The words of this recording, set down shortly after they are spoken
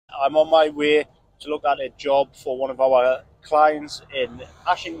I'm on my way to look at a job for one of our clients in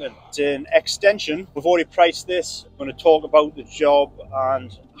Ashington. It's an extension. We've already priced this. I'm going to talk about the job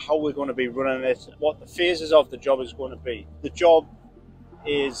and how we're going to be running it, what the phases of the job is going to be. The job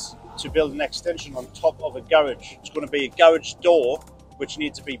is to build an extension on top of a garage. It's going to be a garage door which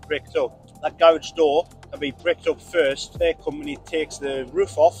needs to be bricked up. That garage door can be bricked up first. Their company takes the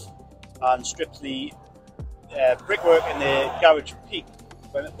roof off and strips the brickwork in the garage peak.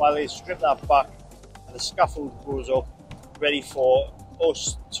 While they strip that back, and the scaffold goes up, ready for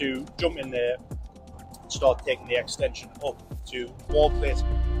us to jump in there and start taking the extension up to wall plate.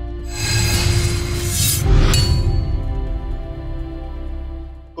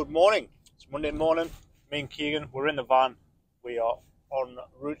 Good morning. It's Monday morning. Me and Keegan, we're in the van. We are en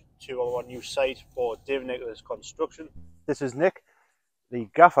route to our new site for Dave Nicholas Construction. This is Nick, the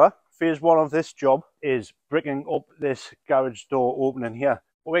gaffer. Phase one of this job is bricking up this garage door opening here.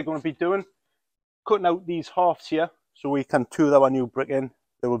 What we're going to be doing, cutting out these halves here so we can tool our new brick in.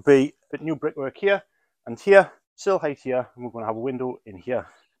 There will be a bit new brickwork here and here, sill height here, and we're going to have a window in here.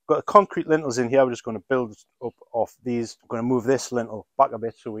 Got the concrete lintels in here. We're just going to build up off these. I'm going to move this lintel back a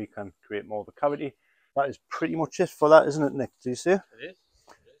bit so we can create more of a cavity. That is pretty much it for that, isn't it, Nick? Do you see? It is.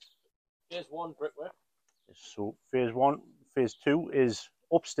 Phase one brickwork. So phase one, phase two is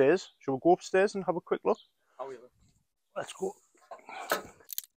upstairs. Shall we go upstairs and have a quick look? Oh, yeah. Let's go.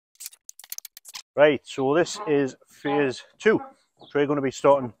 Right, so this is phase two. So we're going to be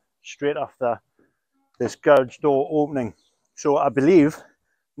starting straight after this garage door opening. So I believe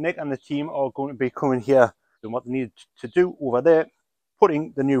Nick and the team are going to be coming here doing what they need to do over there,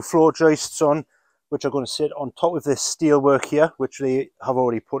 putting the new floor joists on, which are going to sit on top of this steel work here, which they have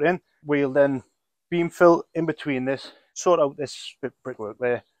already put in. We'll then beam fill in between this, sort out this brickwork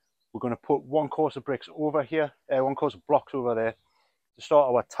there. We're going to put one course of bricks over here, one course of blocks over there to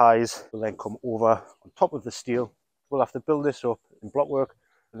start our ties. We'll then come over on top of the steel. We'll have to build this up in blockwork,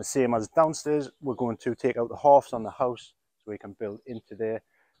 and the same as downstairs, we're going to take out the halves on the house so we can build into there.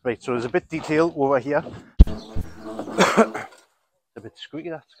 Right, so there's a bit detail over here. A bit squeaky,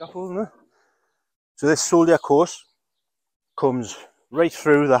 that scaffold, isn't it? So this soldier course comes right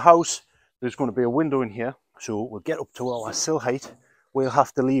through the house. There's going to be a window in here, so we'll get up to our sill height. We'll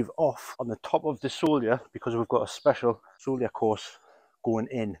have to leave off on the top of the soldier because we've got a special soldier course going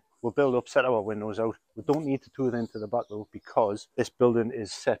in. We'll build up, set our windows out. We don't need to tool into the back though because this building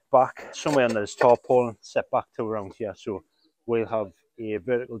is set back somewhere under this tarpaulin, set back to around here. So we'll have a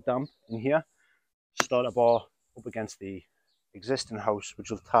vertical damp in here, starter bar up against the existing house, which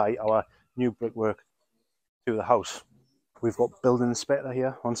will tie our new brickwork to the house. We've got building inspector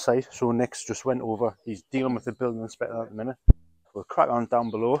here on site, so Nick's just went over. He's dealing with the building inspector at the minute. We'll crack on down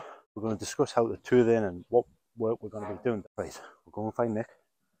below. We're going to discuss how to tool in and what work we're going to be doing. Right, we'll go and find Nick.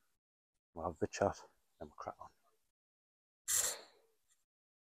 We'll have a bit chat, then we'll crack on.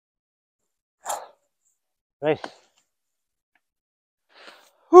 Right.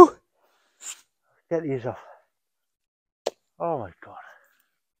 Whew. Get these off. Oh my god.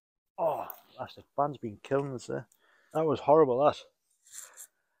 Oh, that's the fan's been killing us there. That was horrible,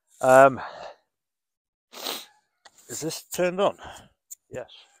 that. Is this turned on?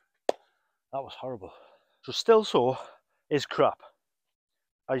 Yes. That was horrible. So still so is crap.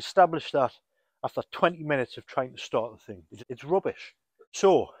 I established that after 20 minutes of trying to start the thing. It's rubbish.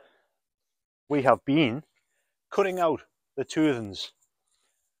 So we have been cutting out the toothings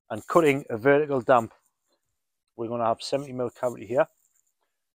and cutting a vertical damp. We're going to have 70mm cavity here.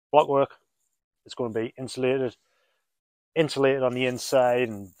 Blockwork. It's going to be insulated on the inside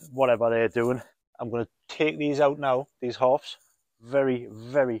and whatever they're doing. I'm going to take these out now, these halves, very,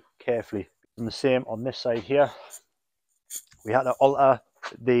 very carefully. And the same on this side here. We had to alter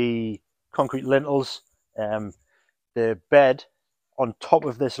the concrete lintels. The bed on top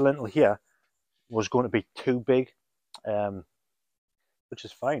of this lintel here was going to be too big, which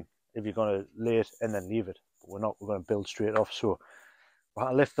is fine if you're going to lay it and then leave it. But we're not, we're going to build straight off. So we'll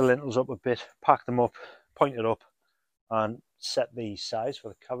have to lift the lintels up a bit, pack them up, point it up, and set the size for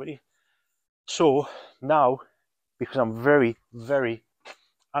the cavity. So now, because I'm very, very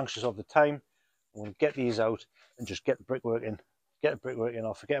anxious of the time, I'm going to get these out and just get the brickwork in. Get the brickwork in.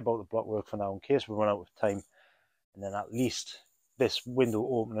 I'll forget about the blockwork for now in case we run out of time. And then at least this window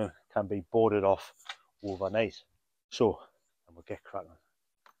opener can be boarded off overnight. So, and we'll get cracking.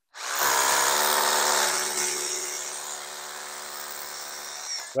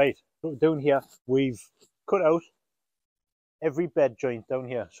 Right, what we're doing here, we've cut out every bed joint down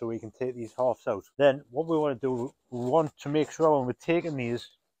here so we can take these halves out. Then what we want to do, we want to make sure when we're taking these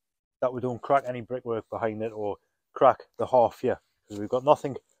that we don't crack any brickwork behind it or crack the half here, because we've got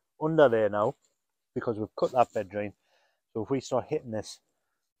nothing under there now because we've cut that bed joint. So if we start hitting this,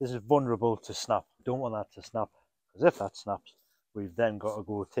 this is vulnerable to snap. Don't want that to snap, because if that snaps, we've then got to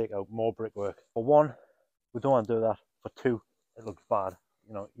go take out more brickwork. For one, we don't want to do that. For two, it looks bad.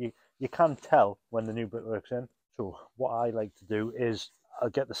 You know, you can tell when the new brickwork's in. So what I like to do is I'll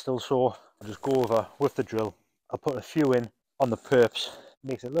get the still saw, I'll just go over with the drill, I'll put a few in on the perps,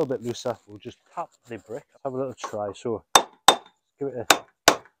 makes it a little bit looser. We'll just tap the brick. Let's have a little try. So give it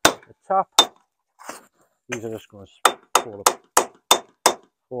a tap. These are just going to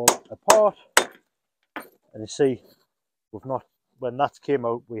fall apart, and you see we've not, when that came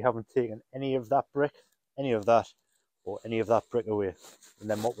out, we haven't taken any of that brick, any of that, or any of that brick away. And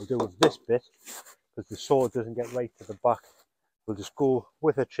then what we'll do with this bit, because the saw doesn't get right to the back, we'll just go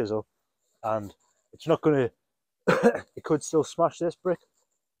with a chisel, and it's not going to it could still smash this brick,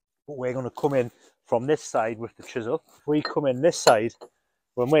 but we're going to come in from this side with the chisel. If we come in this side,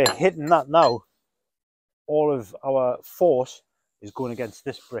 when we're hitting that now, all of our force is going against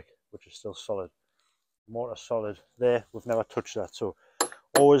this brick, which is still solid. Mortar solid there, we've never touched that. So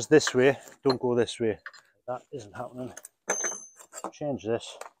always this way, don't go this way. That isn't happening. Change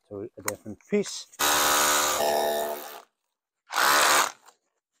this to a different piece.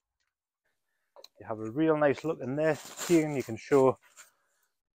 You have a real nice look in there. Here you can show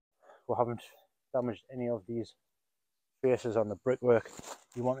we haven't damaged any of these faces on the brickwork.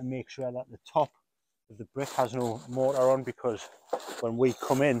 You want to make sure that the top of the brick has no mortar on, because when we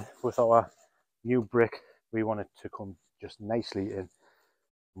come in with our new brick, we want it to come just nicely in.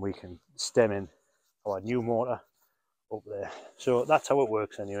 We can stem in our new mortar up there. So that's how it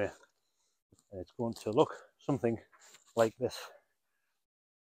works anyway. And it's going to look something like this,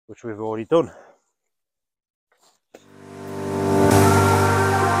 which we've already done.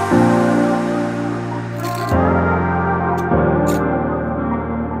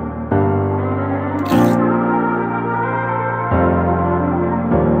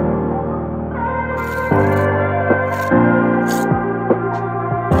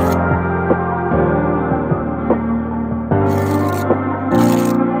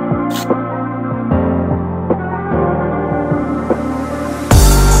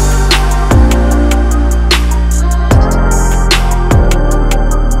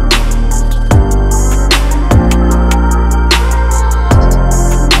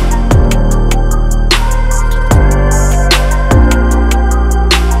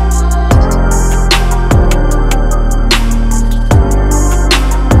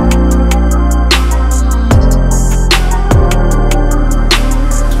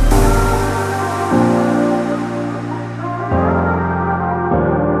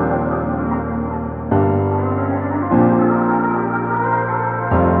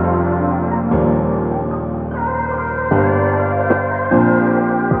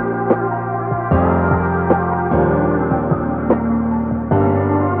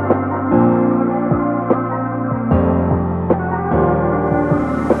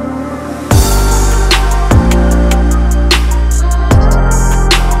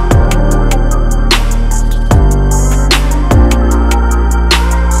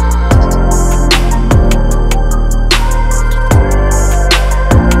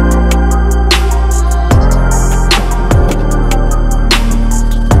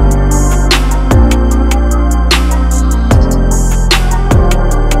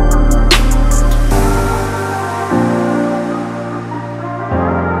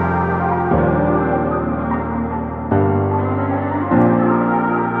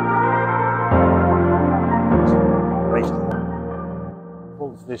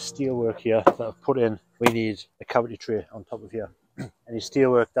 This steel work here that I've put in, we need a cavity tray on top of here. Any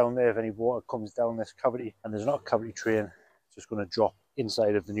steel work down there, if any water comes down this cavity and there's not a cavity tray in, it's just going to drop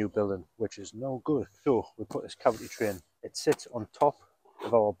inside of the new building, which is no good. So we put this cavity tray in. It sits on top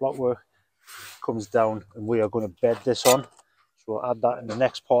of our blockwork, comes down, and we are going to bed this on. So we'll add that in the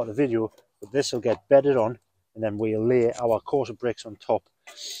next part of the video, but this will get bedded on, and then we'll lay our coarser bricks on top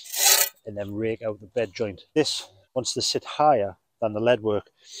and then rake out the bed joint. This wants to sit higher than the lead work.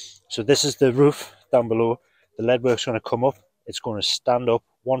 So this is the roof down below. The lead work's going to come up, it's going to stand up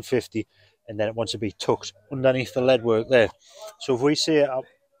 150, and then it wants to be tucked underneath the lead work there. So if we say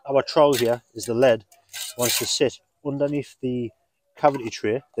our trowel here is the lead, wants to sit underneath the cavity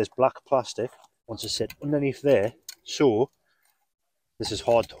tray, there's black plastic, wants to sit underneath there. So this is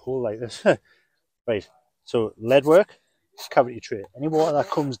hard to hold like this. Right, so lead work, cavity tray. Any water that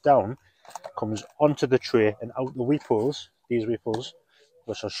comes down comes onto the tray and out the weep holes, these weep holes,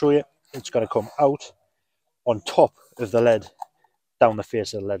 which I'll show you. It's going to come out on top of the lead, down the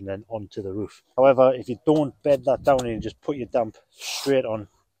face of the lead, and then onto the roof. However, if you don't bed that down and you just put your damp straight on,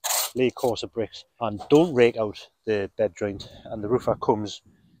 lay coarser bricks and don't rake out the bed joint, and the roofer comes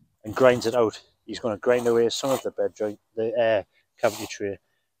and grinds it out, he's going to grind away some of the bed joint, the cavity tray.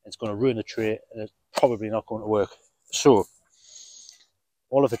 It's going to ruin the tray and it's probably not going to work. So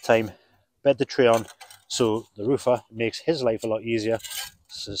all of the time, bed the tray on so the roofer makes his life a lot easier.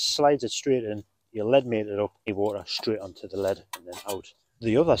 So slides it straight in, you lead mate it up, you water straight onto the lead and then out.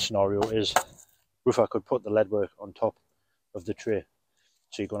 The other scenario is roofer could put the lead work on top of the tray.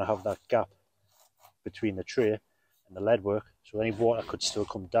 So you're going to have that gap between the tray and the lead work. So any water could still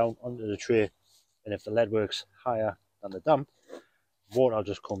come down onto the tray. And if the lead work's higher than the damp, water will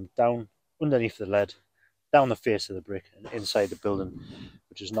just come down underneath the lead, down the face of the brick and inside the building,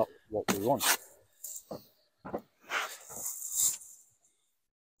 which is not what we want.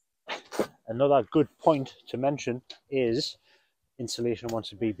 Another good point to mention is insulation wants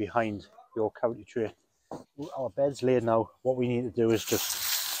to be behind your cavity tray. Our bed's laid now. What we need to do is just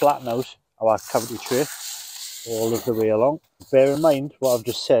flatten out our cavity tray all of the way along. Bear in mind what I've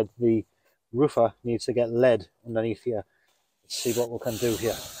just said, the roofer needs to get lead underneath here. Let's see what we can do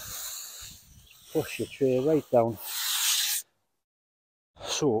here. Push your tray right down.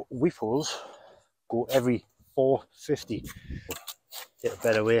 So weep holes go every 450. Get a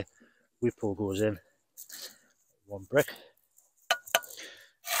better way. Weep hole goes in one brick.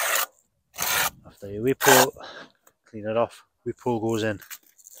 After your weep hole, clean it off. Weep hole goes in.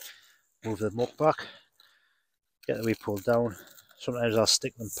 Move the muck back. Get the weep hole down. Sometimes I'll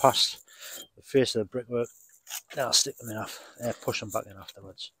stick them past the face of the brickwork. Then I'll stick them in push them back in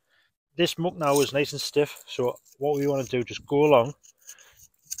afterwards. This muck now is nice and stiff, so what we want to do, just go along,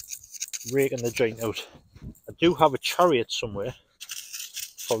 raking the joint out. I do have a chariot somewhere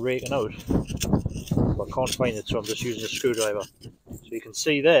for raking out, but I can't find it, so I'm just using a screwdriver. So you can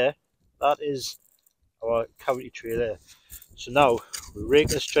see there, that is our cavity tray there. So now we rake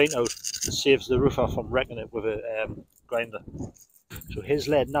this joint out. It saves the roofer from wrecking it with a grinder. So his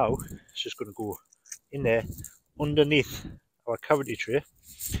lead now is just going to go in there underneath our cavity tray.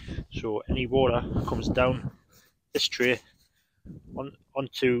 So any water comes down this tray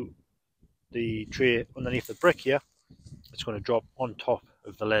onto the tray underneath the brick here, it's going to drop on top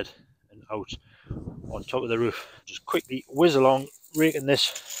of the lead and out on top of the roof. Just quickly whiz along, raking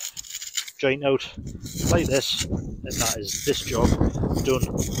this joint out like this, and that is this job done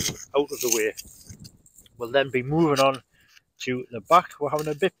out of the way. We'll then be moving on to the back. We're having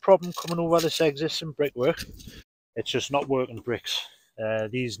a bit problem coming over this existing brickwork. It's just not working bricks.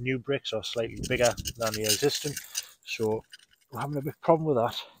 These new bricks are slightly bigger than the existing, so we're having a bit problem with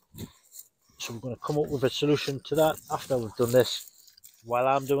that. So we're going to come up with a solution to that after we've done this. While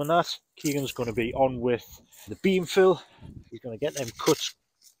I'm doing that, Keegan's going to be on with the beam fill. He's going to get them cuts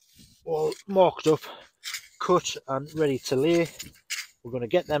all marked up, cut and ready to lay. We're going to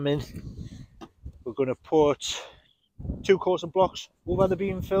get them in. We're going to put 2 course of blocks over the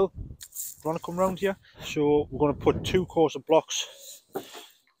beam fill. You want to come round here? So we're going to put 2 course of blocks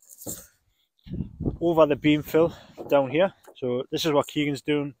over the beam fill down here. So this is what Keegan's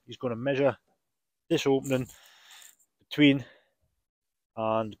doing. He's going to measure this opening between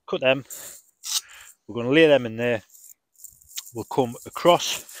and cut them. We're going to lay them in there. We'll come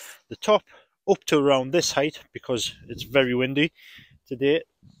across the top up to around this height because it's very windy today,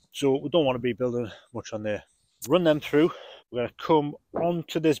 so we don't want to be building much on there. Run them through. We're going to come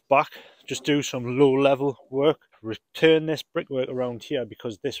onto this back, just do some low level work, return this brickwork around here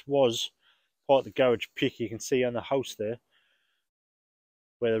because this was part of the garage peak. You can see on the house there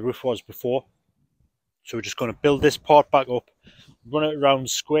where the roof was before. So we're just going to build this part back up, run it around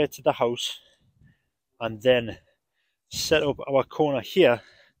square to the house, and then set up our corner here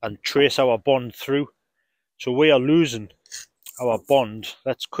and trace our bond through. So we are losing our bond.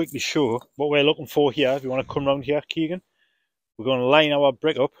 Let's quickly show what we're looking for here. If you want to come around here, Keegan, we're going to line our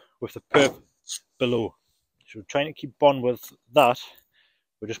brick up with the perp below. So we're trying to keep bond with that.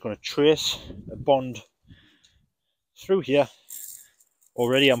 We're just going to trace a bond through here.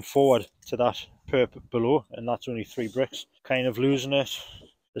 Already I'm forward to that perp below, and that's only 3 bricks. Kind of losing it.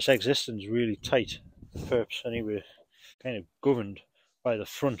 This existing's really tight, the perps anyway, kind of governed by the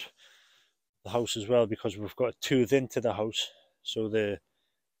front of the house as well, because we've got a tooth into the house, so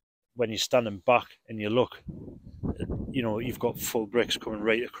when you're standing back and you look, you know, you've got full bricks coming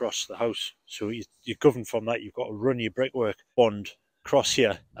right across the house, so you're governed from that. You've got to run your brickwork bond across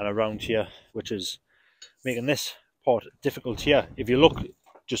here and around here, which is making this part difficult here. If you look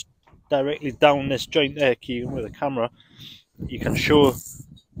just directly down this joint there, Keegan, with the camera, you can show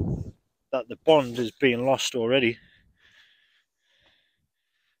that the bond is being lost already.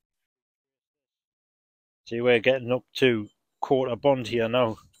 See, we're getting up to quarter bond here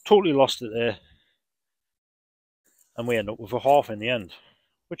now. totally lost it there, and we end up with a half in the end,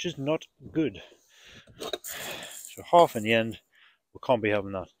 which is not good. So half in the end, we can't be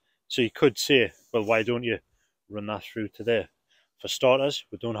having that. So you could say, well, why don't you run that through to there? For starters,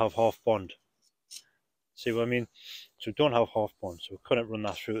 we don't have half bond. See what I mean? So we don't have half bond, so we couldn't run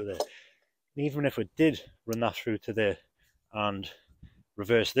that through to there. And even if we did run that through to there and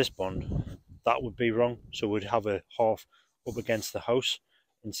reverse this bond, that would be wrong. So we'd have a half up against the house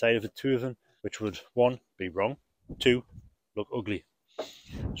inside of the two of them, which would, one, be wrong, two, look ugly.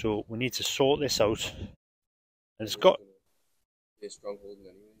 So we need to sort this out. And it's got a strong holding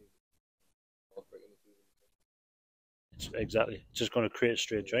anyway. Exactly, it's just going to create a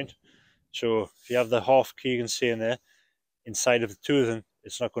straight joint. So if you have the half Keegan saying there inside of the two of them,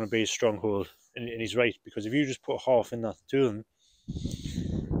 it's not going to be a strong hold. And he's right, because if you just put half in that two of them,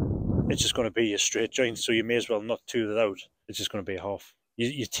 it's just going to be a straight joint. So you may as well not two that out. It's just going to be a half.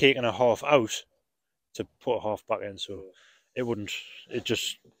 You're taking a half out to put a half back in, so it wouldn't.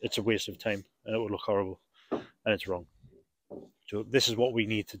 It's a waste of time, and it would look horrible, and it's wrong. So this is what we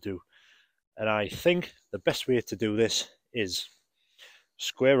need to do. And I think the best way to do this is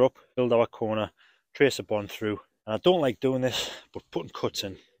square up, build our corner, trace a bond through. And I don't like doing this, but putting cuts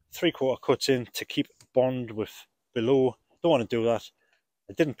in. 3/4 cuts in to keep bond with below. Don't want to do that.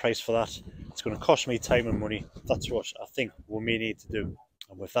 I didn't price for that. It's going to cost me time and money. That's what I think we may need to do.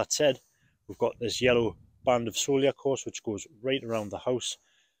 And with that said, we've got this yellow band of solia course which goes right around the house,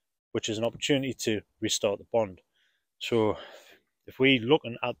 which is an opportunity to restart the bond. So if we're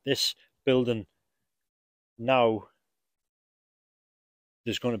looking at this building now,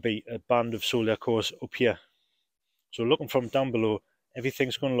 there's going to be a band of solia course up here. So looking from down below,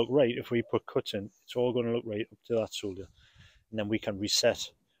 everything's going to look right. If we put cuts in, it's all going to look right up to that solia, and then we can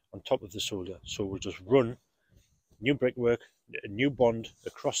reset on top of the solia. So we'll just run new brickwork, a new bond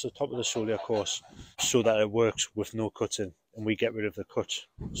across the top of the solia course so that it works with no cuts in, and we get rid of the cuts.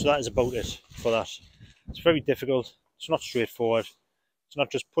 So that is about it for that. It's very difficult. It's not straightforward. It's not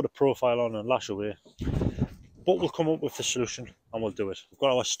just put a profile on and lash away, but we'll come up with the solution and we'll do it. We've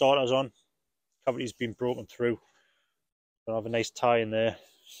got our starters on. Cavity's been broken through. We'll have a nice tie in there.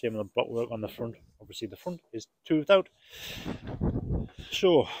 Same with the blockwork on the front. Obviously the front is toothed out.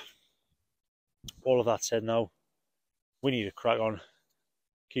 So all of that said, now we need to crack on.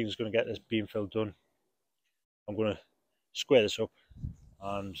 Keegan's going to get this beam fill done. I'm going to square this up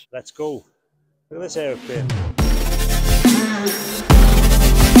and let's go. Look at this aeroplane.